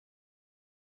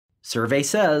Survey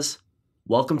says,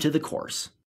 welcome to the course.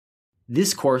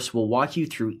 This course will walk you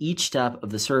through each step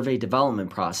of the survey development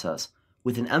process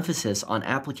with an emphasis on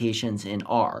applications in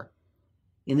R.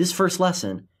 In this first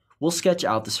lesson, we'll sketch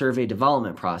out the survey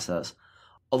development process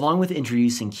along with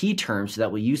introducing key terms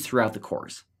that we'll use throughout the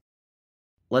course.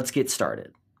 Let's get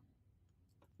started.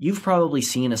 You've probably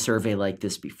seen a survey like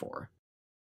this before.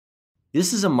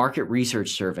 This is a market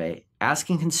research survey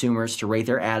asking consumers to rate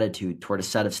their attitude toward a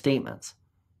set of statements.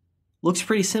 Looks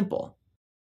pretty simple.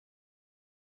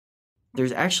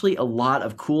 There's actually a lot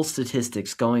of cool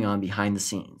statistics going on behind the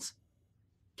scenes.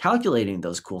 Calculating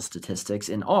those cool statistics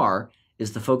in R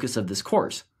is the focus of this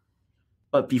course.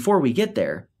 But before we get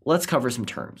there, let's cover some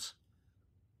terms.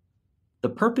 The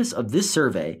purpose of this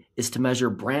survey is to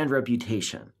measure brand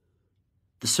reputation.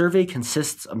 The survey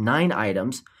consists of 9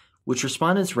 items, which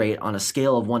respondents rate on a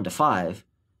scale of 1 to 5,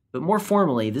 but more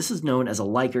formally, this is known as a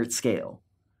Likert scale.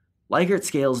 Likert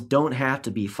scales don't have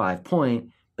to be 5-point,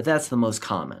 but that's the most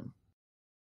common.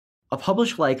 A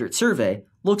published Likert survey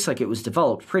looks like it was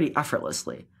developed pretty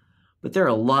effortlessly, but there are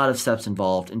a lot of steps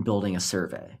involved in building a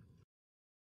survey.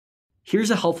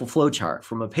 Here's a helpful flowchart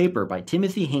from a paper by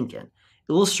Timothy Hinken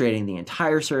illustrating the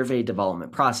entire survey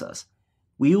development process.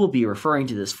 We will be referring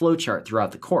to this flowchart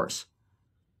throughout the course.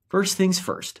 First things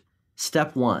first,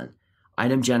 Step 1,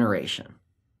 Item Generation.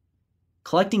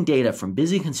 Collecting data from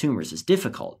busy consumers is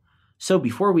difficult, so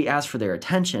before we ask for their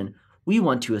attention, we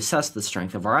want to assess the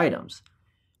strength of our items.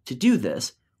 To do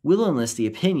this, we'll enlist the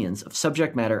opinions of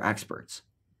subject matter experts.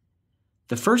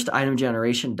 The first item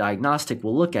generation diagnostic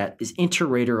we'll look at is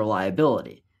inter-rater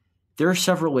reliability. There are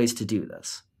several ways to do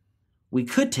this. We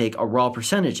could take a raw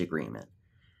percentage agreement.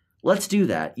 Let's do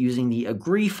that using the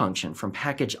agree function from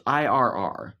package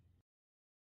IRR.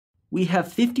 We have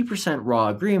 50% raw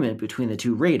agreement between the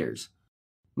two raters.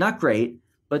 Not great,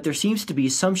 but there seems to be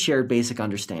some shared basic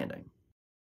understanding.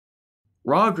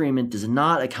 Raw agreement does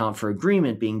not account for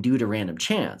agreement being due to random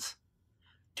chance.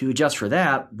 To adjust for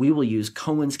that, we will use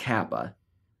Cohen's kappa.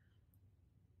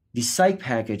 The psych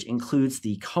package includes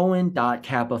the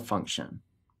Cohen.kappa function.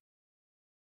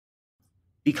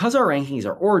 Because our rankings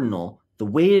are ordinal, the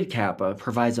weighted kappa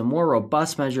provides a more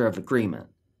robust measure of agreement.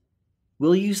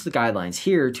 We'll use the guidelines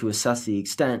here to assess the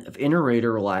extent of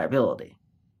inter-rater reliability.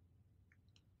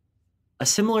 A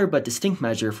similar but distinct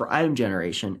measure for item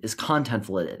generation is content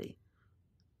validity.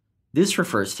 This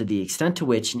refers to the extent to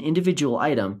which an individual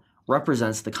item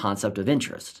represents the concept of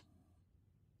interest.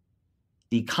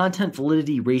 The content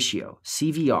validity ratio,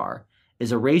 CVR,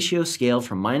 is a ratio scaled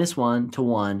from -1 to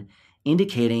 1,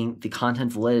 indicating the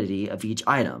content validity of each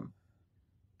item.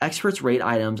 Experts rate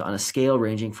items on a scale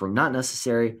ranging from not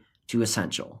necessary to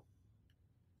essential.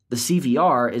 The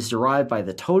CVR is derived by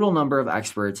the total number of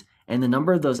experts and the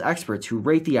number of those experts who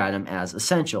rate the item as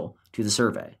essential to the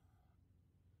survey.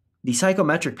 The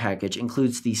psychometric package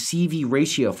includes the CV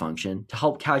ratio function to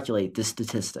help calculate this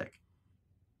statistic.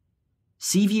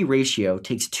 CV ratio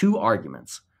takes 2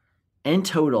 arguments, N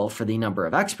total for the number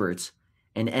of experts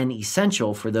and N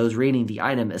essential for those rating the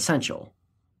item essential.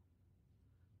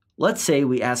 Let's say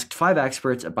we asked 5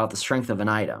 experts about the strength of an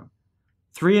item.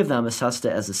 3 of them assessed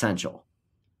it as essential.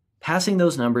 Passing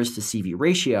those numbers to CV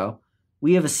ratio,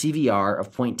 we have a CVR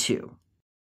of 0.2.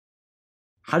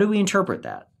 How do we interpret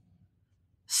that?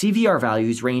 CVR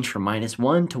values range from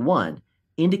 -1 to 1,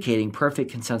 indicating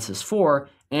perfect consensus for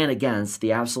and against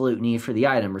the absolute need for the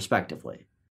item, respectively.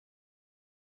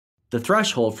 The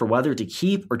threshold for whether to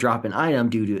keep or drop an item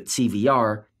due to its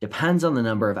CVR depends on the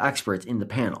number of experts in the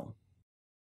panel.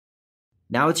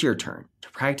 Now it's your turn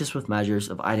to practice with measures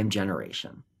of item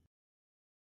generation.